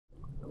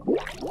So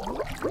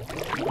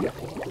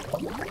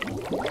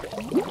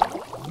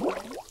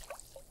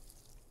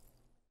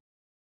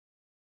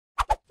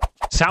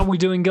how we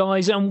doing,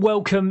 guys, and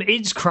welcome.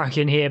 It's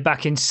Kraken here,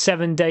 back in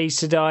 7 days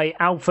today,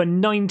 Alpha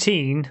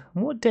 19.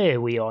 What day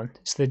are we on?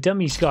 It's the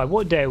Dummies guide.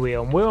 What day are we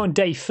on? We're on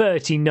day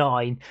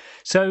 39.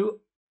 So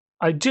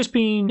I've just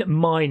been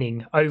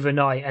mining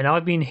overnight and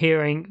I've been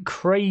hearing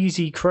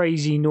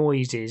crazy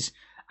noises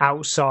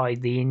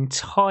outside the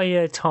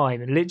entire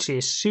time. And literally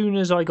as soon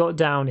as I got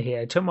down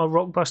here, I took my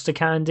Rockbuster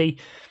candy,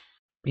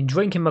 been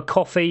drinking my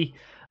coffee,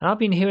 and I've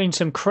been hearing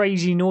some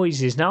crazy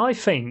noises. Now I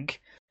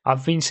think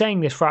I've been saying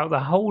this throughout the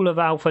whole of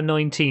Alpha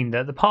 19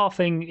 that the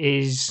pathing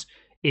is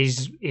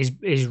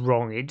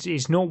wrong.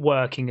 It's not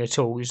working at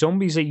all.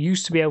 Zombies that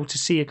used to be able to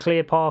see a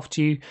clear path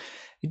to you,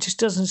 it just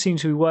doesn't seem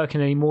to be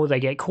working anymore. They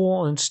get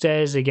caught on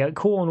stairs, they get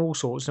caught on all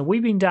sorts. Now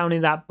we've been down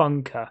in that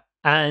bunker,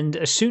 and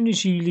as soon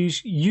as you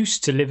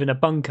used to live in a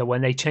bunker,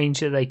 when they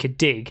changed that they could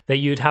dig, that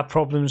you'd have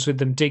problems with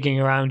them digging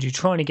around you,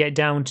 trying to get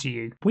down to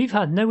you. We've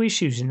had no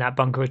issues in that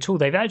bunker at all.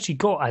 They've actually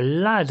got a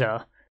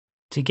ladder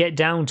to get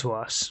down to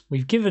us.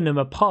 We've given them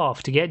a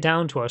path to get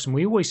down to us, and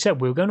we always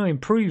said we were going to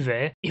improve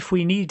it if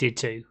we needed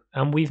to,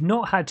 and we've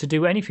not had to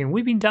do anything.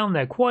 We've been down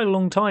there quite a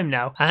long time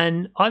now,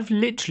 and I've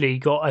literally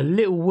got a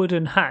little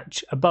wooden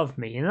hatch above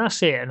me, and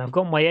that's it. And I've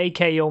got my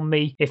AK on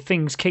me if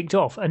things kicked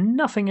off, and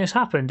nothing has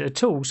happened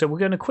at all. So we're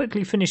going to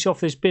quickly finish off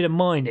this bit of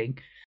mining,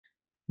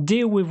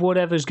 deal with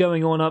whatever's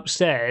going on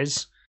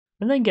upstairs,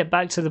 and then get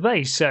back to the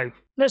base. So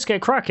let's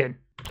get cracking.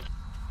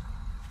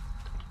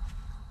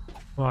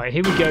 Right,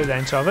 here we go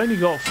then. So I've only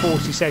got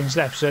 40 seconds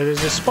left. So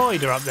there's a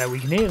spider up there. We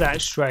can hear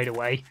that straight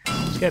away.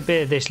 Let's get a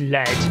bit of this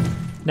lead.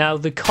 Now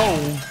the coal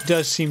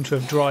does seem to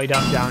have dried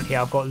up down here.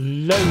 I've got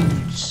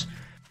loads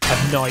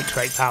of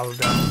nitrate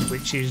powder,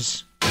 which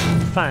is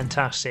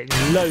fantastic.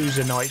 Loads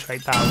of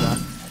nitrate powder.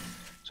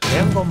 So we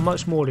haven't got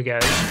much more to go.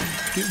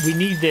 We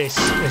need this,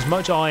 as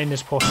much iron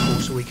as possible,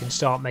 so we can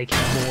start making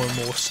more and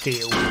more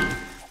steel.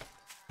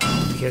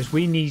 Because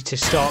we need to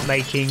start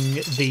making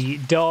the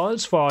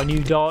darts for our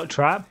new dart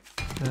trap.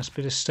 That's a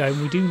bit of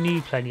stone. We do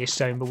need plenty of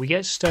stone, but we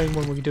get stone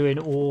when we're doing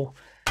ore.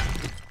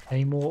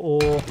 Any more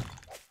ore?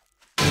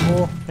 Any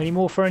more? Any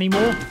more for any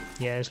more?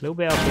 Yeah, there's a little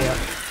bit up here.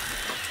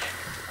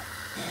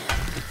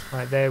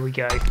 Right, there we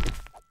go.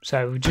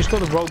 So we've just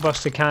got the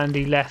Rockbuster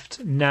candy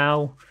left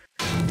now.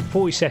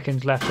 40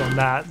 seconds left on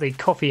that. The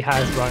coffee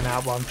has run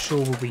out, but I'm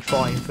sure we'll be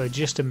fine for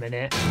just a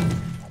minute.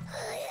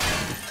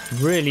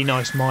 Really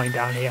nice mine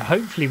down here.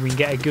 Hopefully we can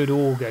get a good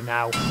auger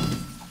now.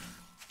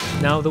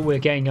 Now that we're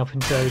getting up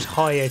into those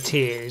higher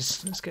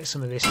tiers, let's get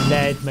some of this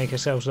lead, make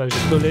ourselves loads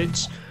of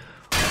bullets.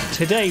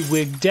 Today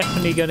we're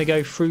definitely going to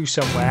go through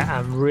somewhere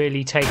and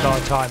really take our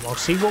time. I'll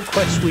see what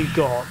quests we've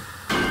got,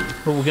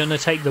 but we're going to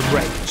take the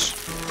wrench,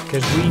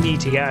 because we need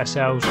to get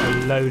ourselves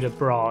a load of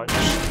branch.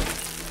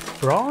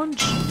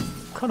 Branch?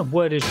 What kind of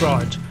word is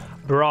branch?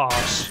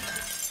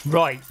 Brass.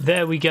 Right,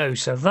 there we go.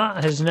 So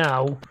that has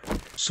now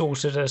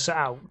sorted us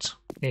out.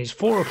 It's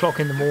 4 o'clock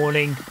in the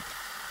morning.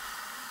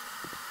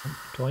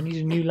 Do I need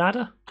a new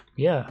ladder?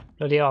 Yeah,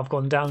 bloody hell, I've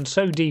gone down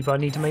so deep I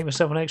need to make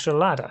myself an extra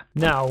ladder.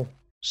 Now,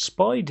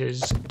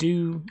 spiders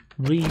do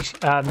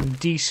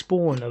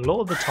despawn a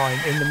lot of the time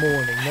in the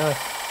morning. Now,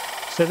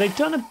 so they've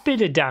done a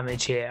bit of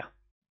damage here.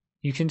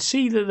 You can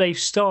see that they've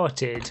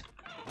started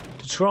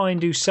to try and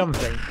do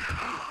something.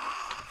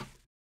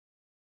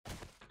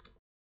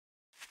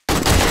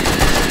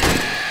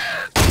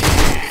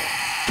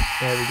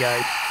 There we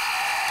go.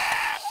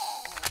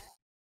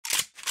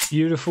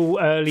 Beautiful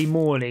early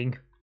morning.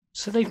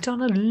 So they've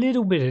done a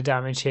little bit of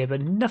damage here, but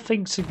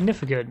nothing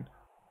significant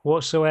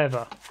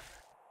whatsoever.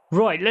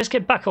 Right, let's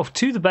get back off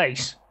to the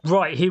base.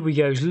 Right, here we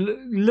go.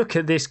 Look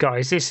at this,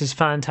 guys. This is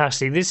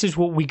fantastic. This is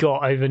what we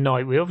got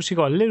overnight. We obviously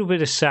got a little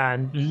bit of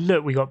sand.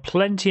 Look, we got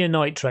plenty of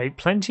nitrate,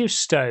 plenty of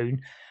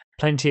stone,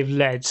 plenty of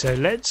lead. So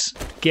let's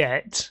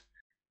get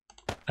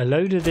a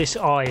load of this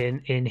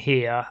iron in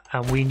here,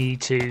 and we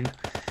need to...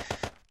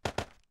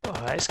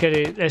 Right, let's get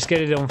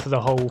it on for the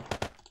whole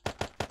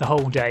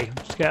day.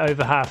 Let's get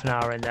over half an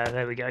hour in there.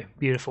 There we go.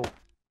 Beautiful.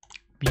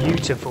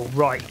 Beautiful.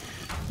 Right.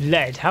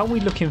 Lead. How are we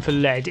looking for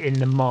lead in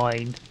the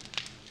mine?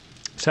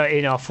 So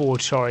in our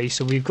forge, sorry.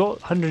 So we've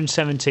got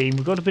 117.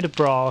 We've got a bit of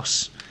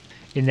brass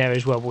in there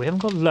as well, but we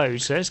haven't got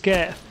loads. So let's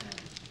get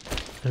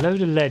a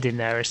load of lead in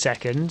there a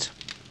second.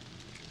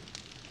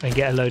 And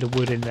get a load of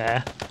wood in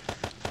there.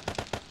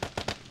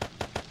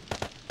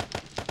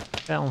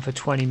 That on for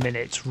 20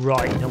 minutes.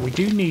 Right. Now we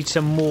do need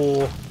some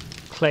more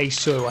clay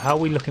soil. How are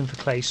we looking for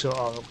clay soil?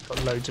 Oh, we've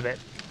got loads of it.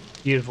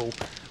 Beautiful.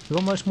 We've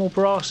got much more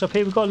brass up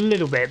here. We've got a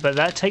little bit, but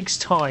that takes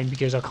time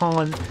because I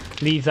can't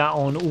leave that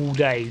on all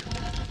day.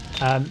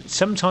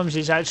 Sometimes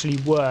it's actually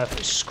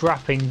worth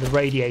scrapping the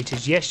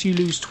radiators. Yes, you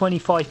lose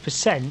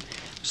 25%.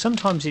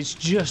 Sometimes it's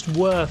just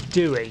worth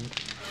doing.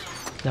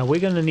 Now we're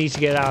going to need to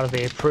get out of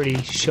here pretty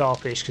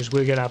sharpish because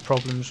we're going to have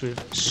problems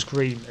with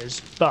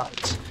screamers.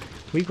 But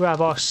we grab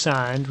our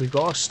sand. We've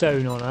got our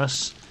stone on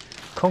us.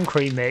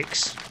 Concrete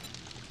mix.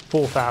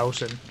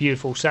 4,000.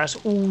 Beautiful. So that's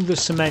all the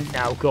cement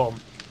now gone.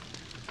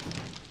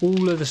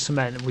 all of the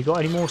cement. Have we got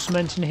any more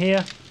cement in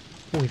here?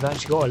 Oh, we've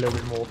actually got a little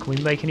bit more. Can we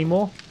make any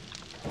more?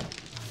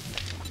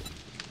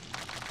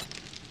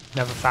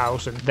 Another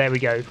 1,000. There we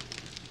go.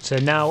 So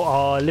now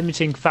our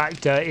limiting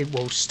factor,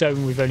 well,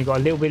 stone we've only got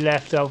a little bit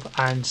left of,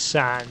 and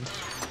sand.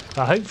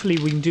 But hopefully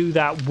we can do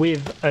that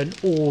with an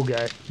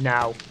auger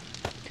now.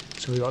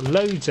 So we've got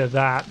loads of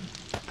that.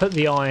 Put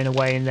the iron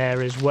away in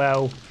there as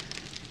well.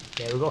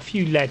 Yeah, we've got a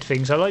few lead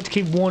things. I like to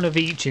keep one of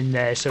each in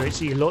there so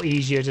it's a lot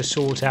easier to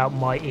sort out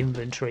my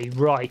inventory.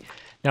 Right,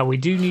 now we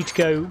do need to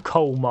go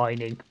coal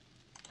mining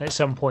at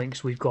some point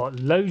because we've got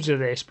loads of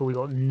this, but we've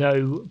got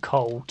no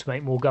coal to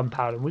make more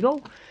gunpowder. We've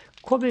got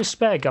quite a bit of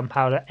spare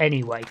gunpowder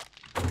anyway.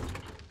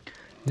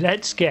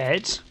 Let's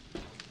get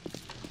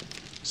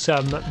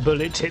some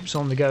bullet tips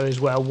on the go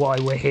as well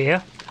while we're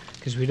here,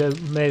 because we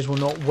may as well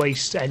not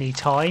waste any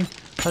time.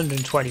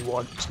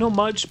 121. It's not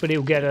much, but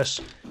it'll get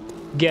us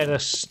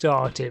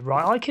started.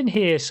 Right, I can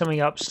hear something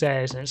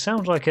upstairs, and it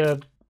sounds like a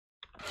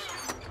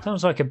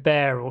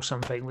bear or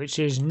something, which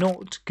is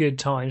not good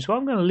times. So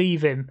I'm going to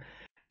leave him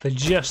for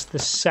just the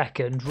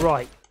second.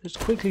 Right, let's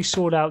quickly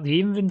sort out the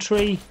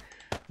inventory.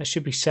 There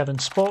should be 7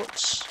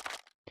 spots.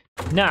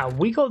 Now,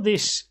 we got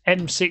this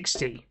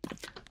M60.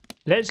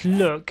 Let's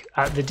look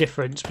at the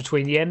difference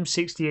between the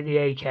M60 and the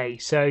AK.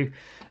 So,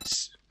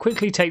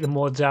 quickly take the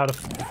mods out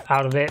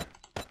of it.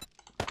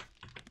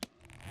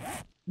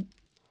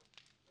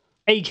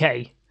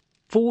 AK,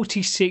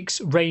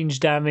 46 range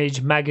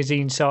damage,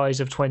 magazine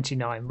size of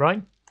 29,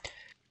 right?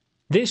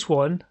 This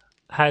one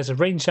has a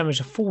range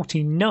damage of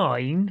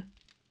 49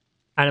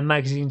 and a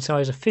magazine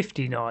size of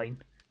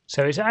 59.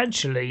 So it's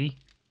actually...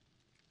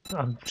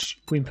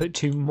 we can put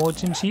 2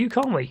 mods into you,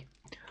 can't we?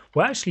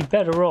 We're actually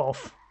better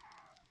off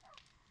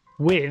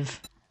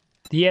with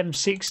the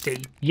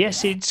M60.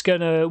 Yes, it's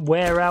going to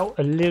wear out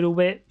a little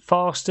bit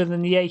faster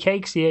than the AK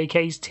because the AK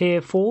is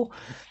tier 4.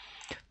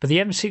 But the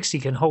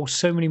M60 can hold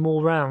so many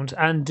more rounds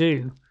and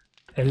do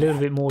a little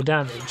bit more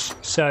damage.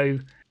 So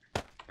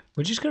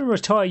we're just going to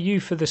retire you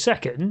for the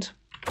second.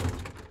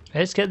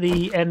 Let's get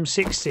the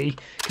M60,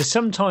 because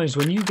sometimes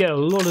when you get a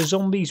lot of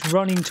zombies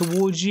running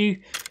towards you,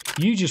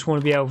 you just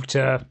want to be able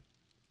to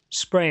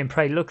spray and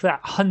pray. Look at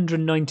that,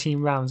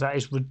 119 rounds. That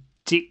is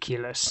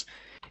ridiculous.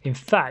 In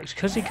fact,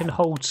 because it can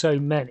hold so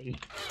many...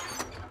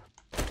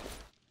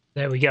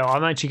 There we go.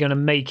 I'm actually going to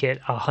make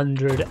it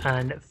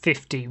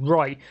 150.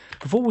 Right,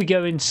 before we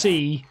go and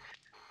see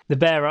the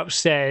bear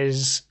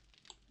upstairs,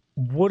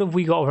 what have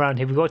we got around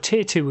here? We've got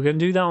tier 2. We're going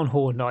to do that on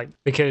Horde Night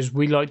because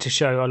we like to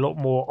show a lot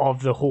more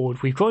of the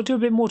Horde. We've got to do a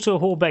bit more to the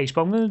Horde base,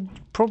 but I'm going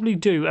to probably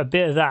do a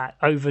bit of that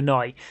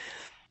overnight.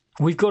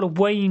 We've got a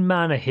Wayne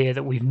Manor here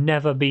that we've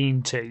never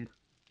been to.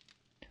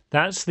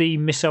 That's the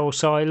missile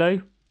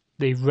silo,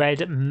 the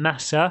red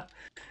massa.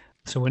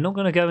 So we're not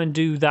going to go and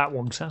do that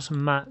one because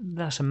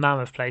that's a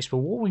mammoth place. But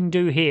what we can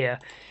do here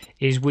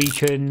is we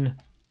can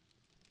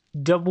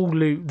double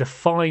loot the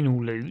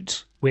final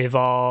loot with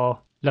our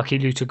lucky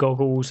looter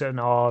goggles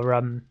and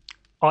our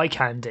eye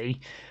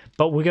candy.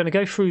 But we're going to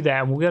go through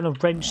there and we're going to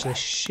wrench the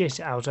shit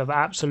out of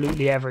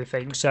absolutely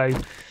everything. So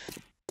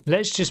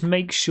let's just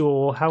make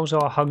sure. How's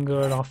our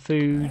hunger and our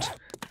food?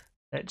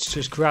 Let's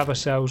just grab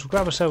ourselves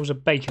a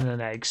bacon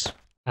and eggs.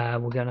 We're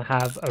going to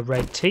have a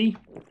red tea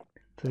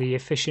for the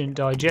efficient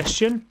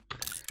digestion.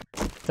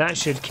 That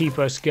should keep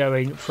us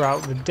going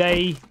throughout the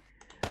day.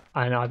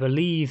 And I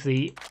believe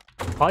the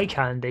eye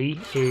candy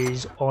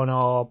is on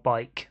our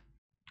bike.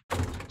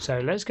 So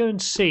let's go and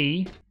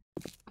see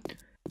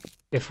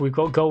if we've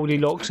got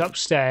Goldilocks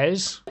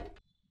upstairs.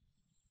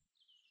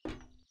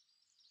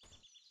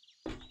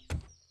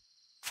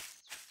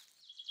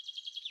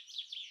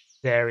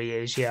 There he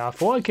is. Yeah, I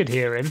thought I could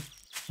hear him.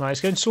 Right, let's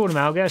go and sort him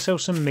out. Get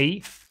ourselves some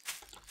meat.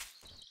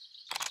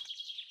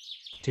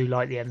 Do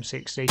like the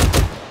M60.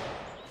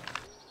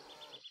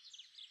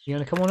 You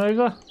gonna come on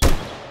over?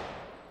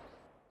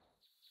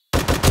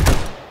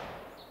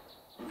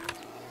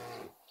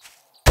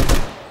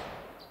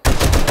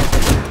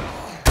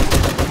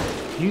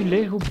 You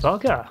little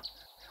bugger.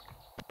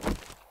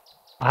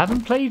 I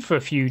haven't played for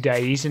a few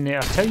days, and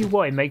I tell you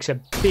what, it makes a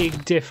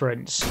big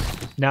difference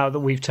now that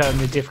we've turned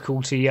the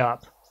difficulty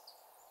up.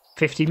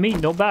 50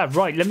 meat, not bad.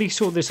 Right, let me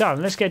sort this out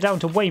and let's get down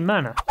to Wayne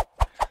Manor.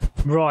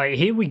 Right,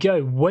 here we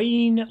go.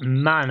 Wayne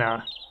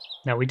Manor.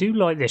 Now, we do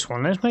like this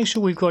one. Let's make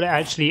sure we've got it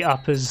actually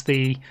up as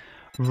the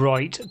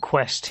right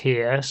quest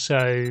here.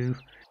 So,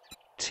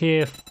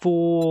 tier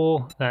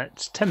 4,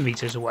 that's 10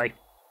 meters away.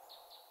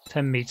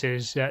 10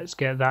 meters, let's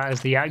get that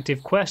as the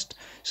active quest.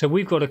 So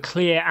we've got to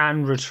clear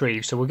and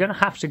retrieve. So we're going to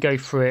have to go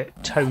through it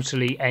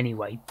totally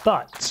anyway.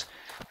 But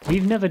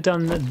we've never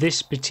done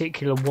this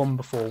particular one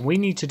before. We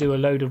need to do a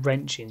load of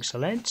wrenching. So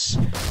let's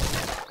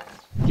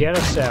get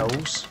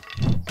ourselves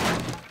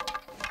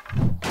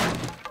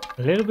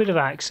a little bit of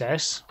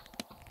access.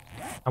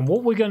 And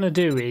what we're going to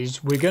do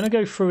is we're going to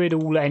go through it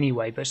all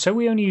anyway. But so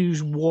we only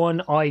use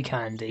one eye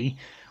candy,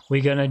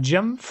 we're going to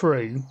jump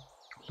through.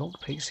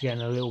 Lockpicks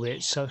again a little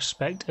bit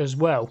suspect as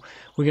well.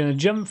 We're going to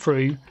jump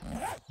through,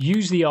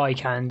 use the eye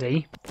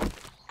candy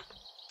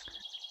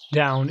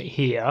down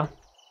here,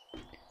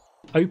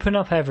 open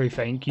up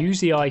everything, use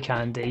the eye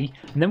candy,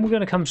 and then we're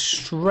going to come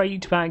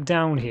straight back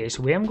down here.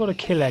 So we haven't got to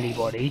kill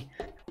anybody.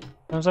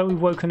 Sounds like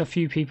we've woken a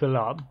few people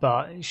up,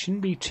 but it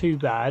shouldn't be too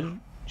bad.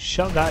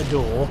 Shut that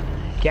door,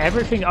 get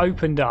everything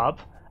opened up,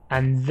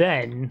 and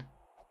then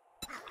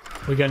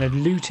we're going to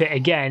loot it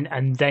again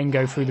and then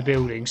go through the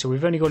building. So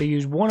we've only got to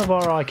use one of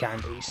our eye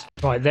candies.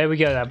 Right, there we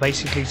go. That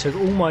basically took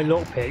all my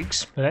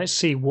lockpicks. But let's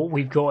see what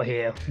we've got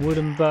here.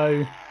 Wooden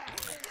bow.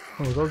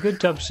 Oh, we've got a good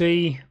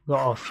Dubsy. We've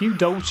got a few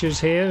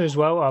Dolchers here as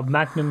well. A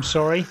Magnum,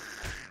 sorry.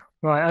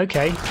 Right,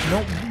 okay.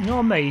 Not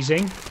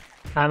amazing.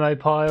 Ammo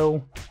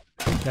pile.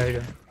 Load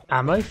of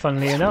ammo,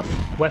 funnily enough.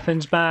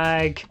 Weapons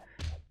bag.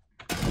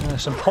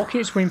 Some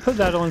pockets. We can put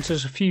that on, so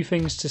there's a few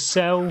things to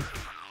sell.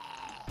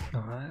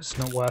 Oh, that's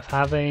not worth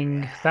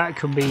having. That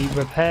can be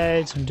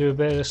repaired and do a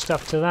bit of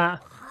stuff to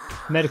that.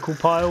 Medical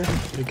pile,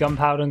 the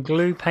gunpowder and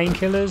glue,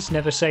 painkillers,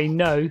 never say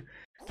no.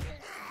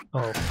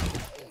 Oh,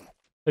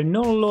 so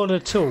not a lot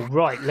at all.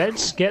 Right,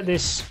 let's get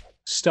this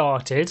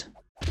started.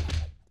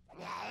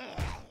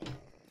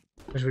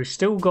 Because we've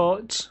still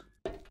got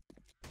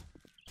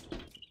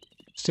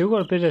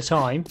a bit of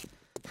time.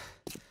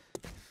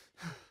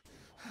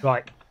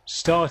 Right,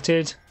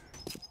 started.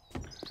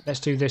 Let's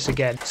do this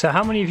again. So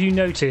how many of you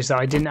noticed that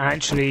I didn't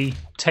actually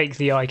take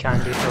the eye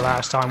candy the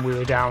last time we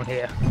were down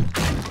here?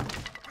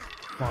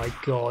 My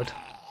god.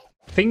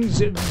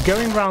 Things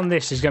going around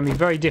this is going to be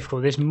very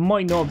difficult. This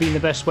might not have been the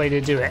best way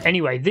to do it.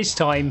 Anyway, this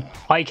time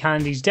eye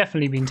candy's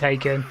definitely been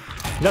taken.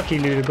 Lucky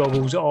Luda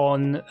goggles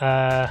on.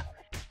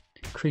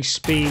 Increased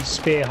speed,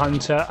 spear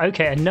hunter.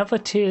 Okay, another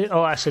tier.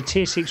 Oh, that's a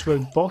tier 6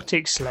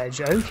 robotic sledge.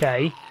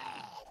 Okay.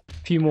 A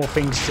few more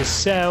things to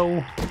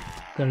sell.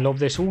 Gonna lob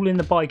this all in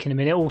the bike in a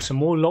minute. Also,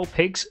 more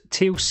lockpicks.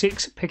 Tier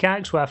 6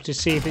 pickaxe. We'll have to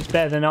see if it's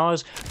better than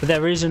ours. But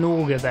there is an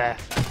auger there.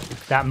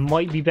 That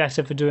might be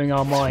better for doing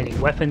our mining.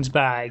 Weapons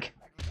bag.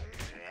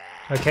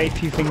 Okay, a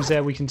few things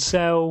there we can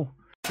sell.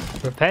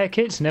 Repair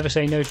kits. Never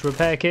say no to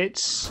repair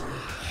kits.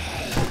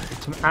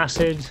 Some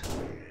acid.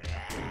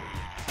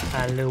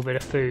 And a little bit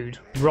of food.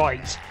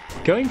 Right.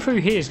 Going through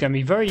here is going to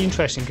be very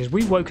interesting because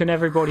we've woken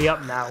everybody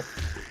up now.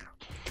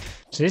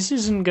 So this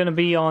isn't going to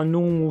be our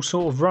normal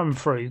sort of run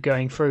through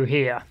going through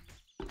here.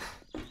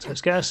 So let's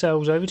get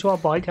ourselves over to our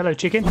bike. Hello,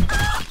 chicken.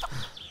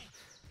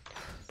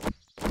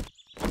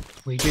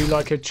 We do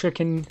like a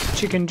chicken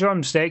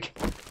drumstick.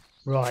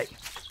 Right.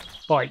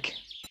 Bike.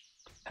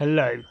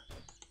 Hello.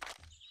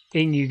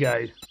 In you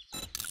go.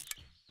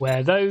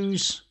 Wear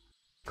those.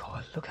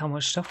 God, look how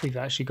much stuff we've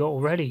actually got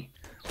already.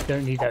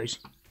 Don't need those.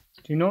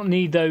 Do not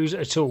need those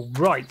at all.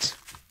 Right.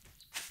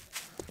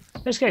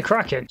 Let's get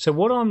cracking. So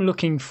what I'm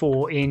looking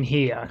for in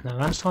here. Now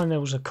last time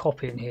there was a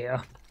cop in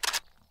here.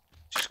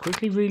 Just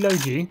quickly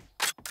reload you.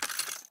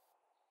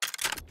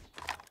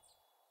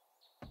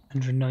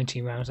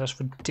 119 rounds. That's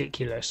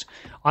ridiculous.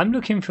 I'm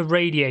looking for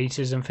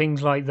radiators and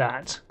things like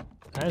that.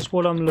 That is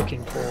what I'm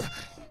looking for.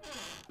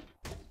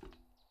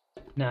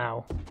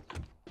 Now.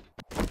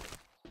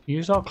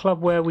 Use our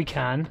club where we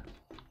can.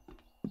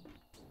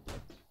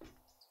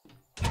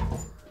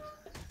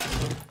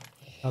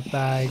 Our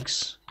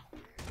bags.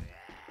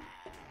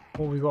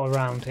 What we got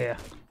around here?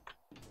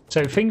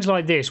 So things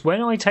like this.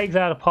 When I take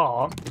that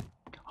apart,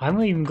 I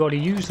haven't even got to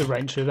use the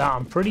wrench for that.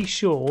 I'm pretty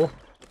sure.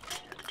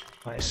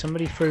 Right,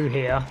 somebody through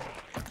here.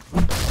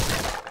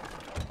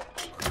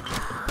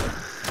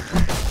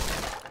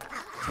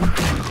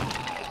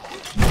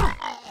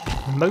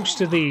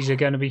 Most of these are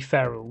going to be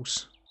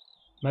ferals.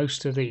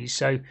 Most of these.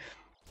 So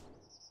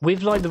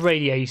with like the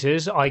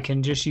radiators, I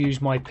can just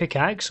use my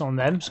pickaxe on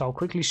them. So I'll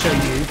quickly show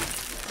you.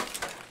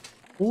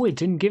 Oh, it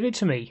didn't give it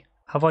to me.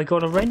 Have I got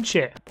to wrench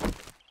it?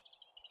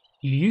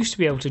 You used to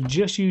be able to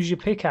just use your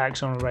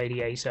pickaxe on a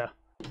radiator.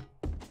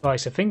 Right,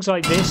 so things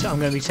like this I'm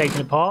going to be taking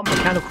apart.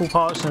 Mechanical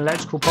parts and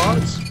electrical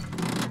parts.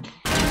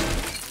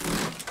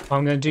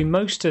 I'm going to do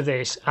most of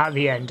this at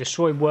the end.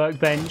 Destroy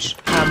workbench,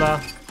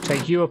 hammer,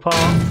 take you apart.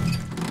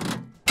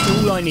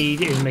 All I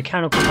need is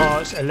mechanical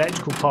parts,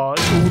 electrical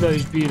parts, all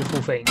those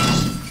beautiful things.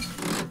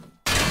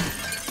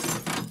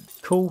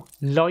 Cool.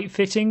 Light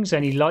fittings.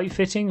 Any light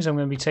fittings? I'm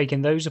going to be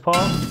taking those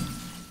apart.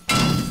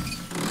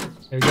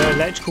 There we go.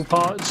 Electrical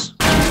parts.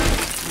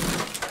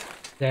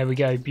 There we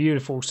go.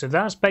 Beautiful. So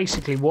that's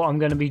basically what I'm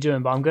going to be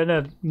doing. But I'm going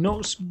to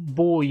not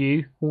bore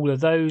you. All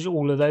of those.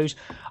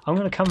 I'm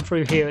going to come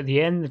through here at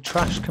the end. The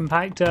trash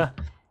compactor,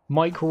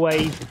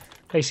 microwave,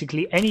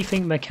 basically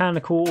anything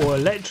mechanical or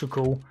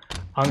electrical.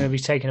 I'm going to be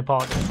taking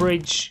apart the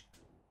fridge.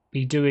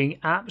 Be doing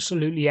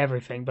absolutely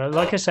everything. But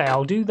like I say,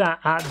 I'll do that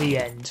at the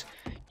end.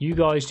 You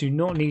guys do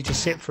not need to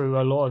sit through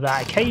a lot of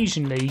that.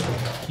 Occasionally,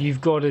 you've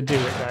got to do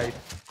it though.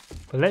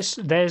 But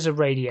there's a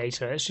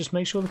radiator. Let's just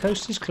make sure the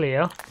coast is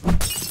clear.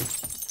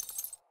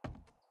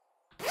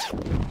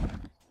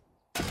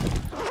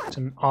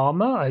 Some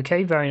armor.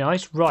 Okay, very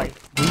nice. Right,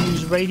 we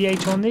use a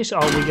radiator on this.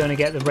 Are we going to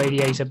get the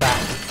radiator back?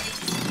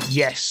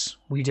 Yes,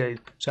 we do.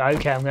 So,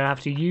 okay, I'm going to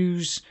have to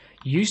use...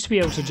 You used to be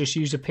able to just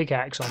use a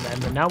pickaxe on them,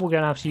 but now we're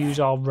going to have to use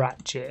our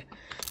ratchet.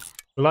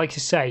 Like I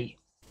say,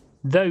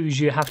 those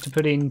you have to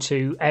put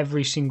into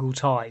every single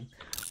time.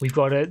 We've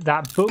got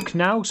that book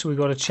now, so we've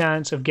got a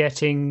chance of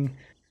getting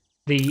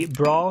the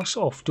brass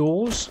off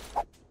doors.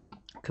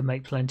 Can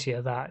make plenty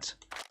of that.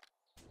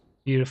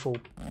 Beautiful.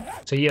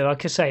 So yeah,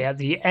 like I say, at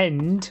the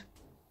end,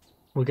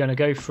 we're going to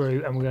go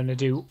through and we're going to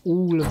do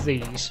all of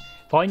these.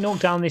 If I knock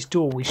down this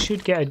door, we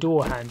should get a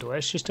door handle.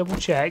 Let's just double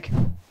check.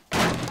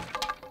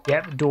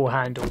 Yep, door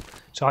handle.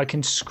 So I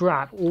can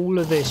scrap all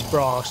of this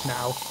brass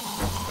now.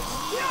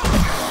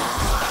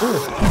 Ooh,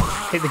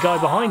 hit the guy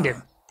behind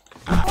him.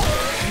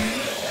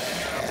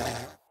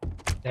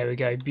 There we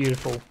go,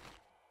 beautiful.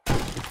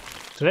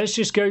 So let's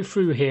just go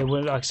through here.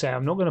 Well, like I say,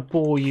 I'm not going to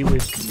bore you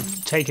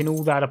with taking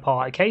all that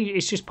apart.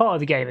 It's just part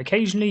of the game.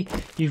 Occasionally,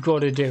 you've got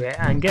to do it.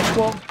 And guess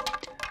what?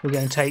 We're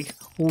going to take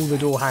all the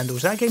door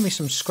handles. That gave me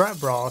some scrap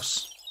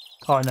brass.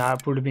 Oh no,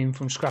 it would have been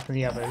from scrapping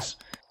the others.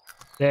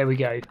 There we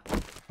go.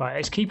 Right,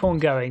 let's keep on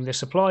going. The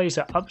supplies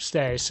are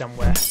upstairs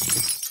somewhere.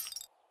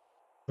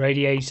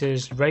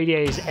 Radiators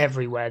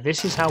everywhere.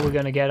 This is how we're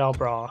going to get our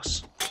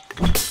brass.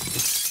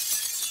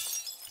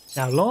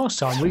 Now, last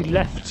time we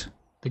left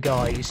the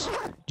guys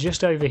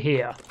just over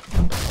here.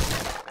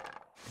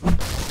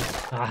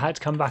 I had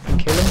to come back and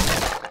kill them.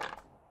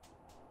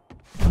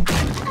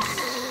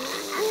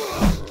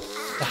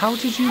 So how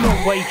did you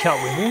not wake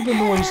up with all the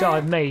noise that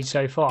I've made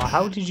so far?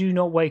 How did you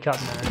not wake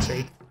up,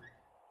 Nancy?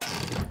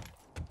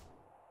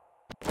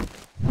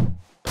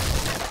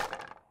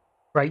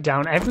 Break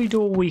down every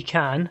door we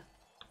can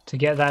to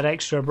get that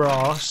extra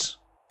brass.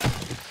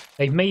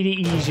 They've made it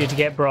easier to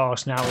get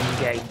brass now in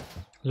the game.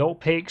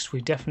 Lockpicks,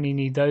 we definitely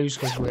need those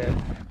because we've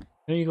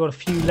only got a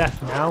few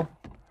left now.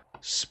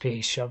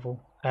 Spear shovel,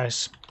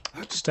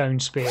 stone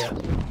spear.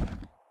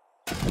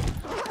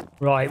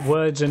 Right,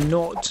 words are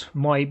not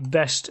my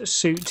best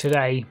suit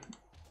today.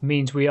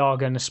 Means we are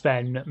going to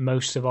spend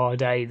most of our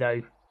day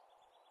though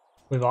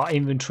with our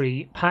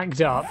inventory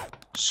packed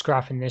up,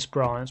 scrapping this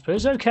brass, but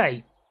it's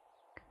okay.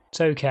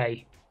 It's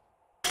okay.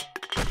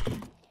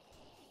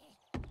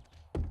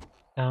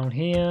 Down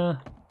here.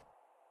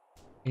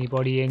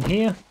 Anybody in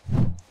here?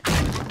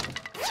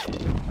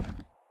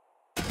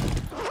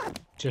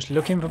 Just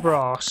looking for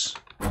brass.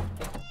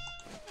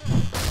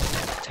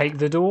 Take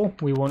the door.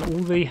 We want all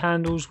the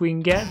handles we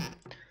can get.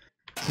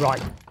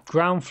 Right.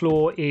 Ground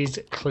floor is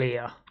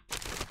clear.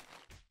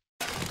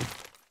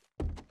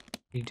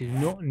 We do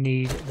not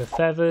need the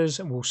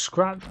feathers. We'll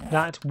scrap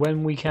that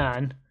when we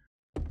can.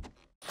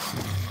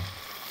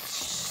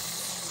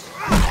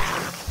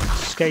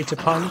 Skater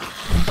punk.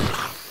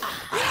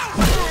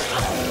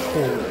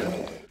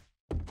 Oh.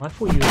 I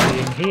thought you would be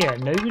in here.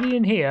 Nobody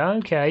in here.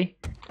 Okay.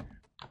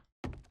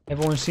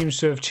 Everyone seems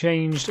to have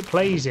changed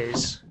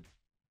places.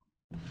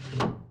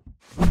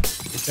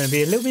 Going to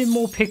be a little bit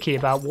more picky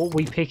about what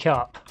we pick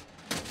up.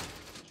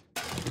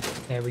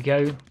 There we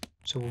go.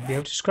 So we'll be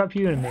able to scrap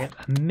you in a minute.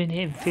 A minute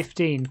and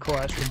 15. Cool,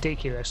 that's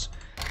ridiculous.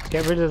 Let's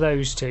get rid of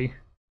those two.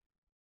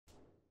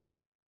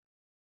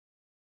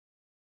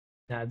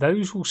 Now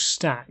those will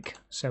stack.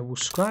 So we'll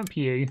scrap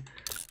you.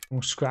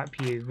 We'll scrap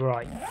you.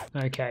 Right.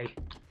 Okay.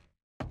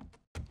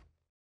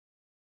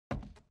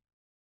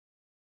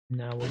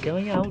 Now we're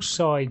going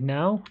outside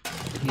now.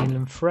 Neil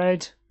and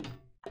Fred.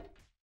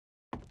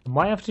 I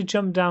might have to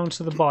jump down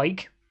to the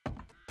bike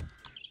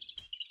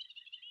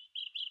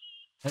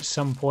at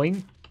some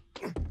point.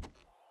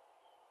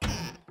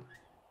 Don't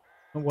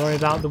worry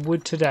about the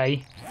wood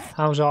today.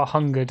 How's our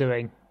hunger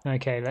doing?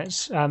 Okay,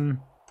 let's let's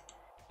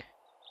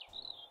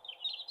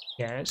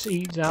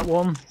eat that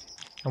one,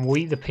 and we'll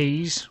eat the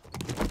peas.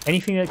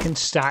 Anything that can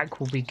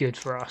stack will be good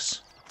for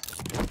us.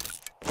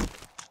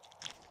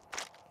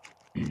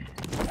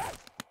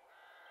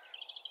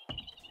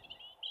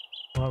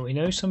 Right, we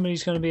know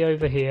somebody's going to be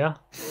over here.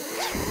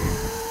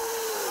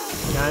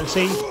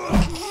 Nancy.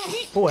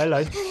 Oh,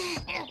 hello.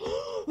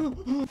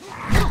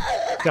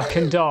 Duck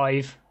and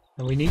dive.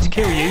 And we need to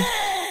kill you.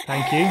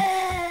 Thank you.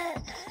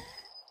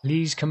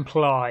 Please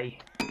comply.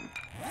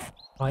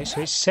 Right,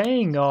 so it's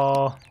saying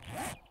our...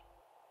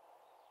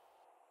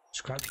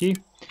 Scrap you.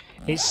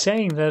 It's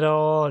saying that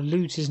our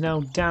loot is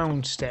now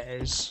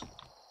downstairs.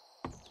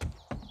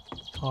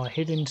 Our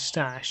hidden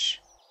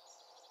stash.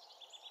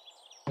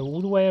 Go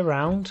all the way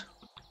around.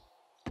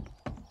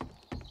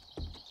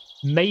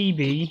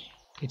 Maybe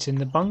it's in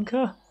the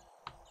bunker.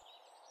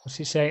 What's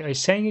it saying? It's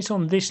saying it's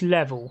on this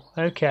level.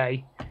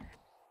 Okay.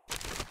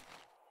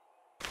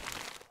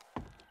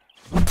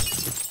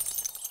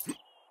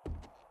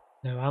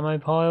 No ammo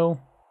pile.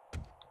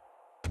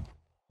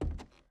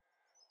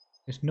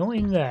 It's not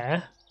in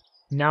there.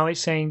 Now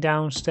it's saying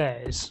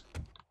downstairs.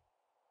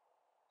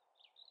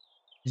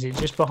 Is it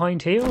just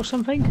behind here or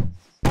something?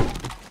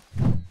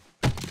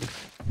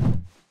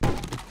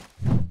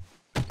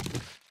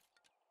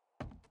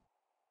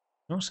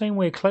 Not saying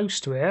we're close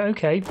to it.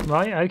 Okay,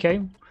 right,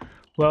 okay.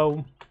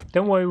 Well,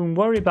 don't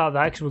worry about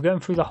that because we're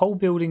going through the whole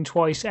building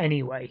twice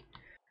anyway.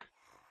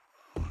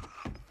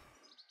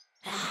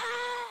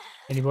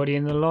 Anybody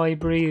in the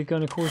library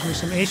going to cause me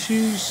some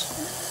issues?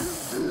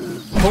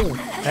 Oh,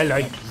 hello.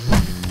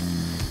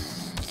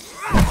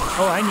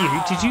 Oh, and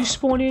you. Did you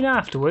spawn in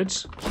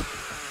afterwards?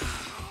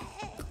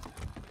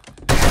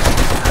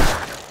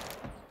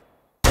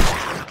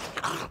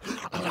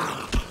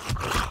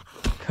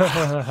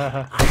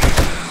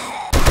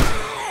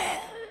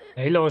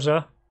 Hey,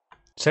 Loza.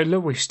 So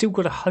look, we've still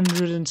got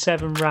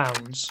 107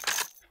 rounds.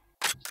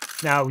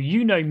 Now,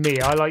 you know me,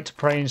 I like to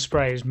pray and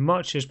spray as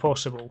much as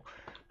possible,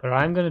 but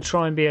I'm going to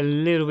try and be a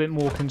little bit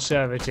more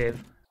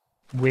conservative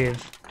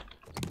with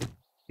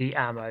the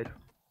ammo.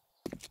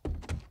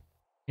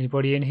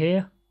 Anybody in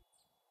here?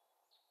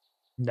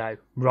 No.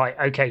 Right,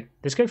 okay,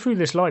 let's go through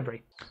this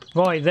library.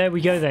 Right, there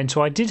we go then.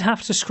 So I did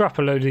have to scrap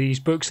a load of these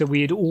books that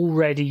we had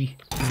already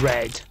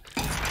read.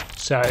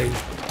 So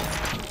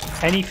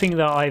anything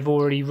that I've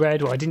already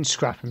read, well, I didn't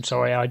scrap them,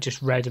 sorry, I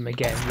just read them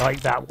again,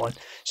 like that one.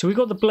 So we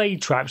got the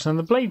blade traps, and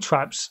the blade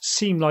traps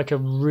seem like a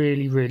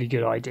really, really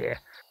good idea,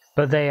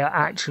 but they are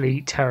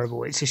actually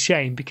terrible. It's a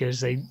shame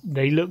because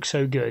they look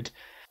so good,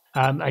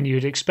 and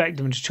you'd expect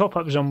them to chop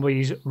up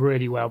zombies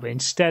really well, but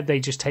instead they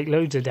just take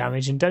loads of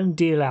damage and don't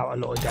deal out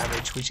a lot of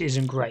damage, which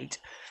isn't great.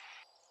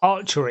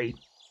 Archery.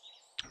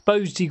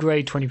 Bows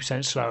degrade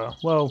 20% slower.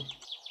 Well,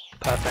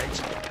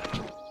 perfect.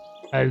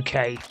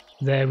 Okay.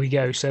 There we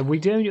go. So we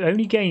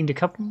only gained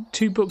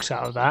two books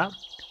out of that.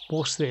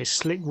 What's this?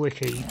 Slick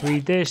Wiki.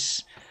 Read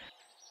this.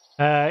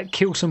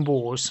 Kill some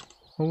boars.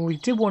 Well, we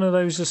did one of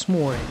those this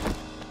morning.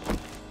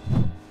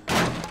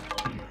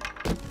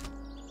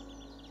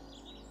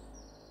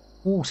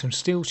 Oh, some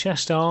steel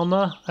chest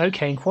armor.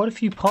 Okay, and quite a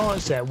few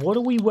parts there. What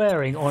are we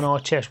wearing on our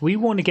chest? We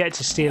want to get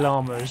to steel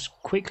armor as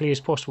quickly as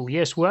possible.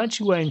 Yes, we're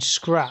actually wearing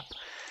scrap.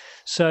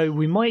 So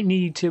we might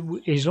need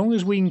to, as long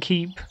as we can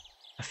keep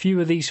a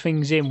few of these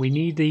things in, we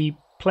need the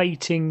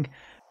plating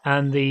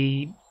and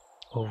the,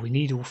 well, we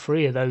need all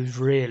three of those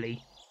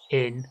really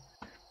in,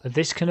 but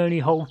this can only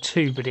hold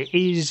two, but it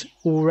is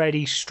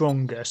already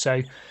stronger,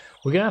 so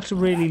we're gonna have to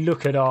really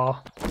look at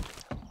our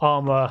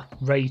armor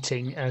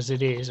rating as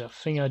it is. I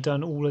think I've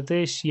done all of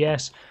this.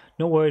 Yes,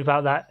 not worried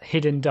about that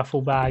hidden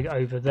duffel bag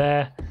over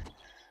there.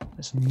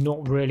 That's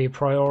not really a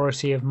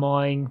priority of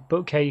mine.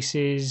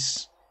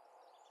 Bookcases,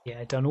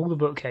 yeah, done all the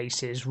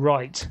bookcases.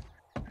 Right,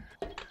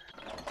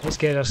 let's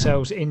get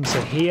ourselves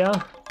into here.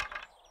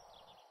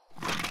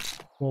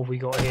 What have we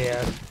got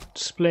here?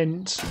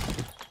 Splint,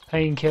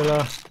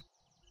 painkiller,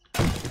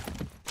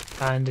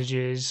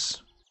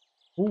 bandages.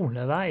 Oh,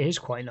 now that is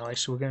quite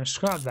nice. So we're going to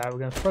scrap that. We're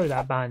going to throw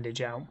that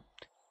bandage out.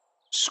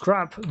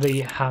 Scrap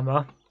the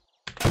hammer.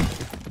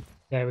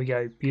 There we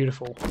go.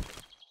 Beautiful.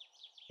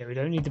 Yeah, we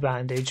don't need the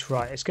bandage.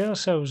 Right, let's get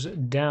ourselves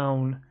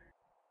down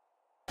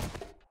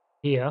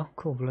here.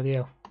 Cool, bloody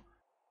hell.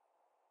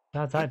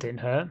 That didn't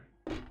hurt.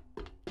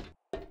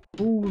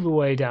 All the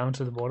way down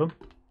to the bottom.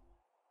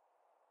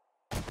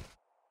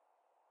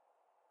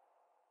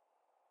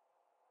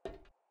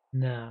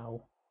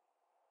 Now,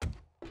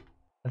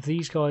 have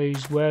these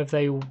guys, where have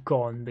they all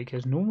gone?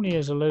 Because normally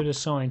there's a load of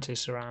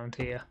scientists around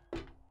here.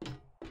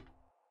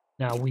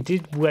 Now, we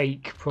did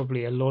wake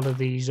probably a lot of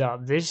these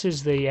up. This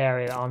is the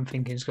area that I'm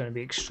thinking is going to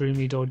be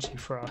extremely dodgy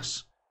for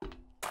us.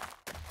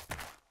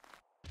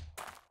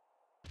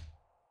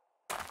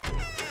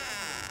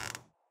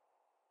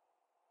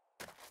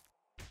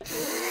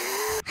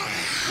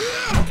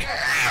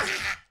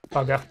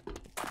 Bugger.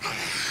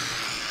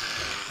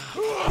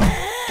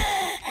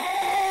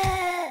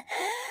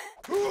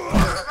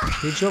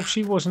 Good job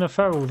she wasn't a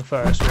feral the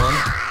first one.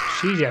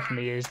 She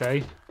definitely is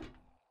though.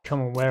 Come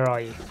on, where are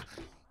you?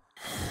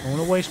 I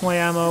want to waste my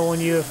ammo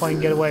on you if I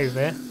can get away with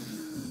it.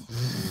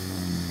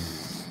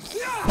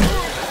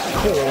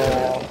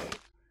 Oh.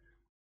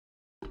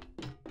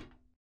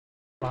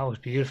 That was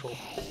beautiful.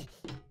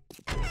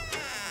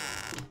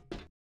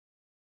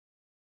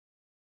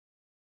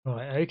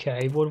 Right,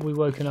 okay, what have we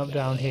woken up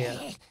down here?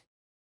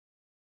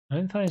 I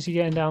don't fancy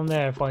getting down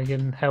there if I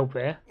can help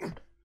it.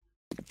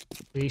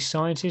 These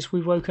scientists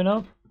we've woken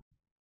up?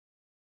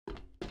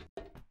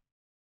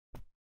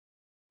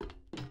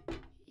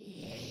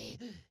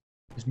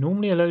 There's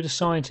normally a load of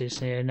scientists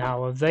here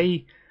now. Were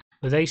they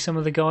some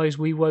of the guys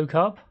we woke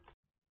up?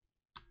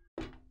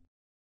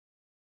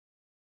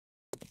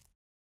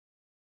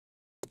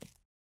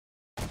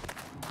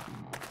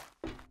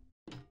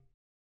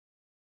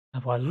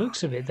 And by the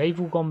looks of it,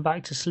 they've all gone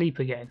back to sleep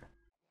again.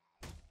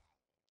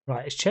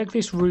 Right, let's check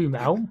this room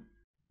out.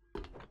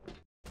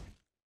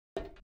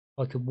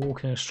 I could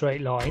walk in a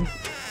straight line.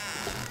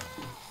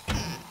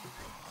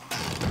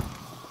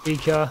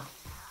 Beaker.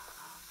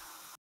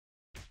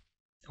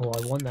 Oh,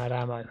 I want that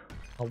ammo.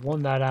 I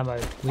want that ammo.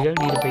 We don't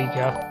need a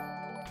beaker.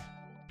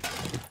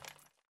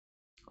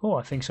 Oh,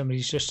 I think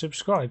somebody's just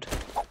subscribed.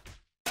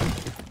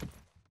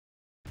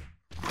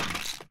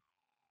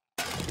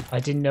 I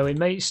didn't know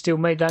it still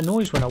made that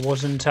noise when I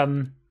wasn't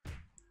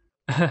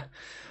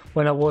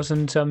when I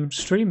wasn't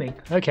streaming.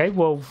 Okay,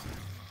 well,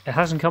 it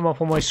hasn't come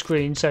up on my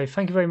screen, so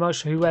thank you very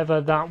much,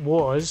 whoever that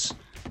was.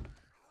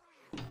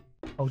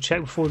 I'll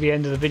check before the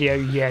end of the video.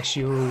 Yes,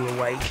 you're all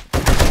awake.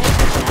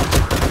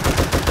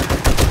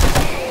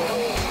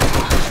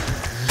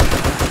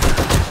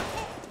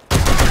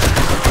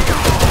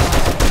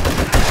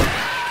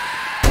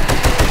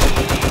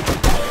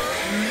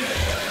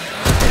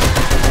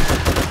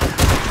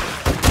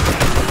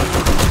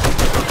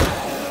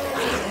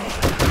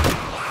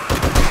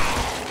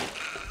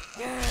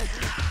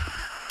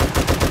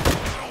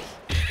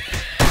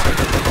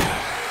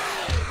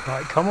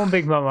 Right, come on,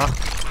 Big Mama.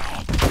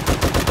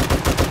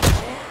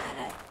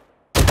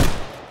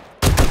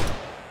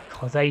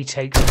 God, they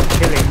take some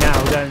killing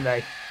now, don't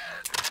they?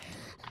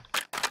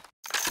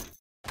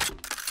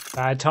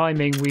 Bad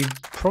timing. We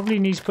probably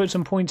need to put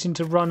some points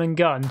into run and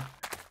gun.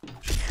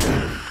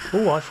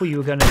 Oh, I thought you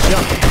were going to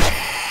jump.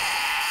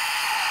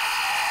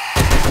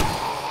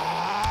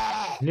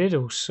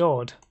 Little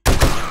sod.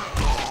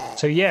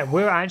 So yeah,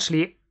 we're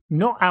actually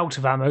not out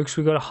of ammo because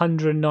we've got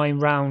 109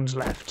 rounds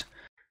left.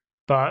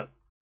 But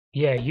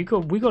yeah,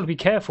 we got to be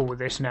careful with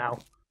this now.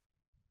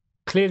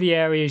 Clear the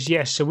areas,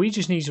 yes. So we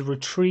just need to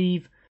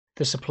retrieve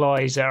the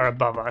supplies that are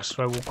above us.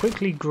 So we'll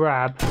quickly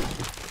grab a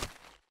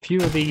few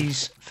of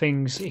these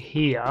things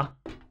here.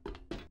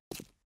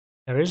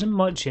 There isn't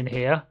much in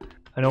here.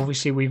 And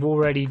obviously we've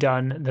already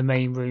done the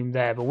main room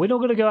there. But we're not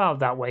going to go out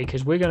that way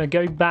because we're going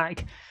to go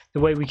back the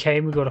way we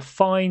came. We've got to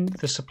find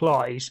the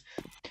supplies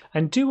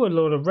and do a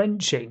lot of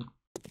wrenching.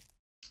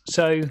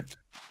 So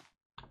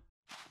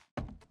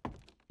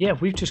yeah,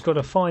 we've just got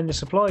to find the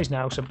supplies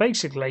now. So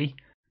basically,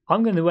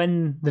 I'm going to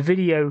end the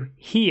video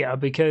here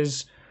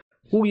because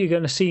all you're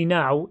going to see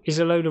now is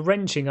a load of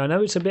wrenching. I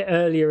know it's a bit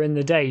earlier in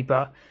the day,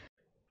 but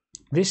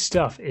this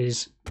stuff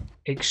is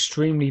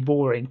extremely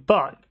boring.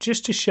 But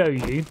just to show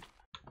you,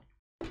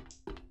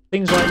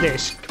 things like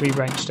this can be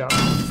wrenched up.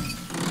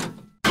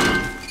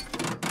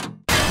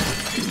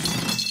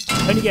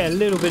 Only get a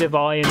little bit of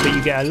iron, but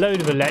you get a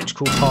load of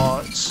electrical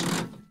parts.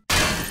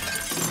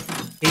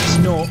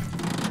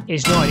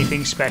 It's not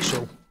anything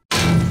special.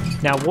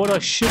 Now, what I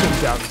should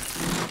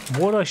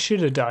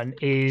have done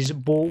is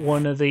bought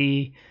one of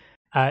the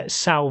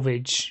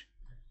salvage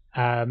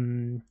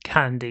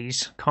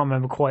candies. Can't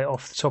remember quite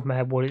off the top of my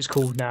head what it's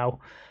called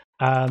now.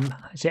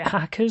 Is it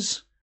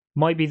hackers?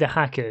 Might be the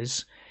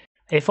hackers.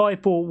 If I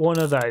bought one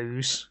of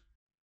those,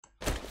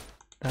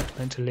 that's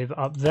meant to live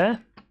up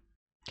there.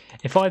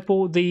 If I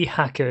bought the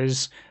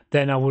hackers,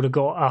 then I would have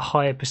got a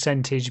higher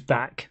percentage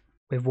back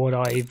with what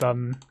I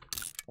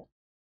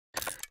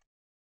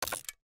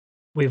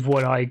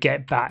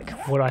get back,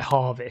 what I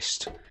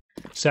harvest.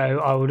 So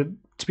I would,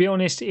 to be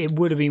honest, it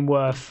would have been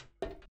worth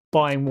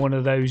buying one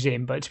of those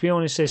in. But to be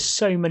honest, there's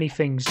so many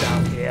things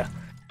down here.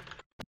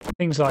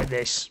 Things like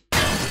this.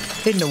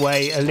 Hidden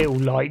away a little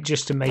light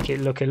just to make it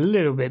look a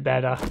little bit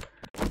better.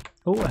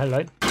 Oh,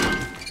 hello.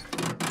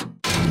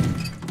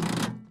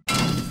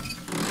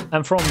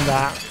 And from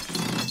that,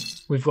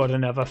 we've got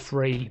another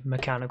 3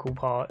 mechanical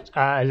parts,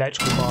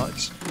 electrical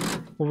parts.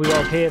 What we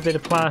got up here, a bit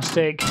of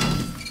plastic.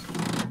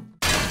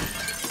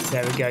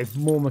 There we go,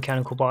 more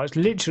mechanical parts.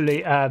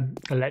 Literally,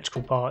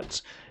 electrical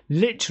parts.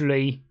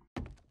 Literally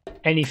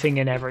anything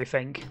and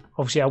everything.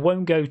 Obviously, I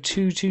won't go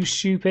too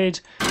stupid,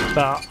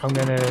 but I'm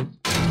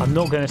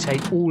not gonna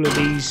take all of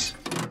these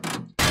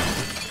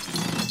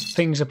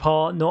things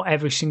apart. Not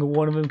every single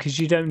one of them, because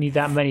you don't need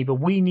that many. But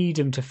we need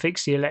them to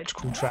fix the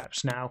electrical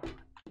traps now.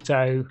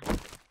 So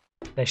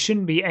there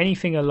shouldn't be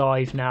anything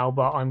alive now,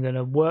 but I'm going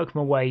to work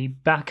my way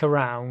back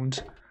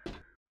around.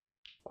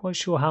 Quite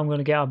sure how I'm going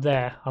to get up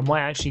there. I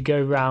might actually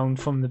go round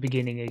from the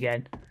beginning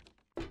again,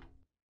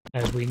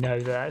 as we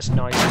know that's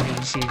nice and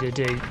easy to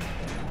do.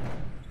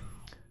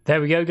 There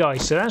we go,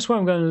 guys. So that's where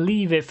I'm going to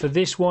leave it for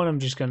this one. I'm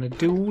just going to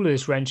do all of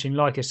this wrenching.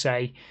 Like I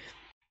say,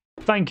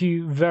 thank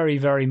you very,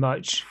 very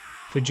much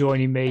for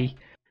joining me.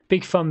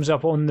 Big thumbs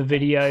up on the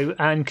video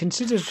and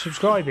consider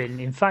subscribing.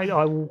 In fact,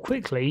 I will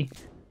quickly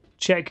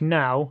check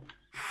now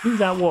who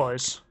that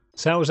was.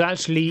 So that was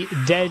actually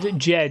Dead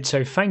Jed.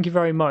 So thank you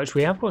very much.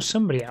 We have got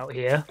somebody out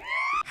here.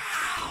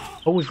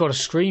 Oh, we've got a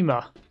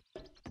screamer.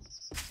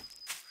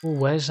 Oh,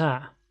 where's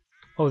that?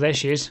 Oh, there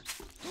she is.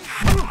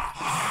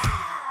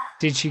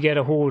 Did she get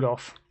a horde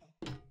off?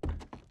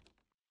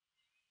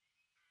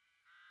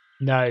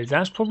 No,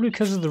 that's probably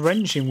because of the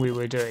wrenching we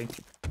were doing.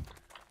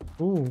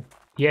 Ooh,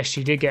 yes,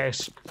 she did get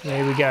us.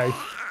 There we go.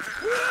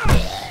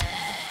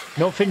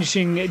 Not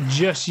finishing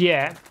just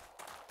yet.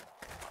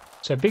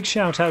 So big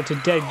shout out to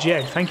Dead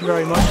Jed. Thank you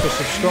very much for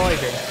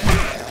subscribing.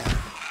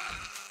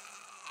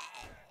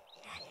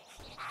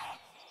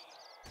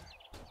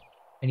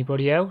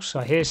 Anybody else?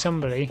 I hear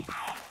somebody.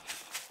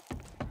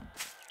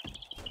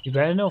 You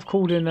better not have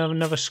called in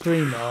another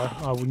screamer.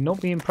 I would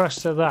not be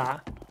impressed at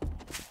that.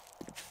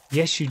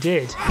 Yes, you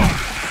did.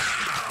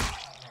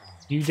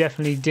 You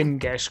definitely didn't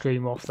get a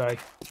scream off though.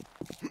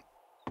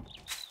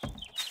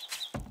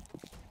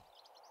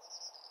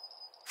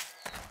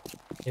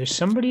 There's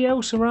somebody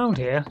else around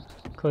here.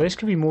 God, this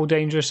could be more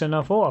dangerous than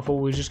I thought. I thought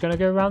we were just going to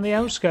go around the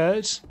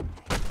outskirts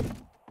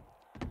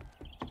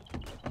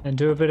and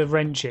do a bit of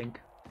wrenching.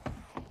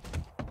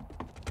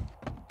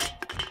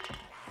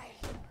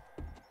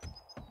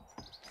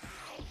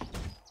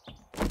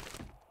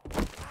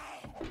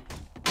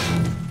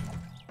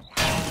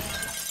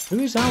 Who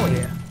is out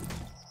here?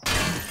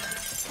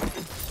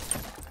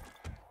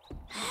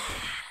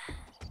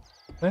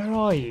 Where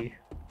are you?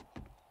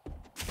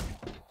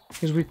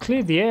 Because we've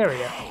cleared the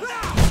area.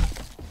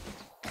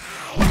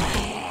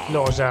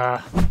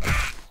 Loza.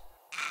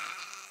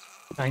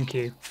 Thank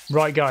you.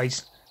 Right,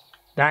 guys.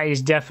 That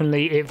is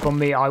definitely it from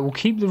me. I will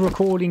keep the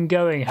recording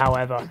going,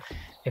 however.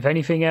 If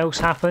anything else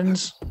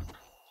happens,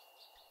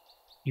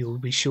 you'll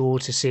be sure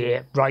to see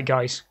it. Right,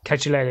 guys.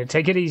 Catch you later.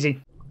 Take it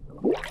easy.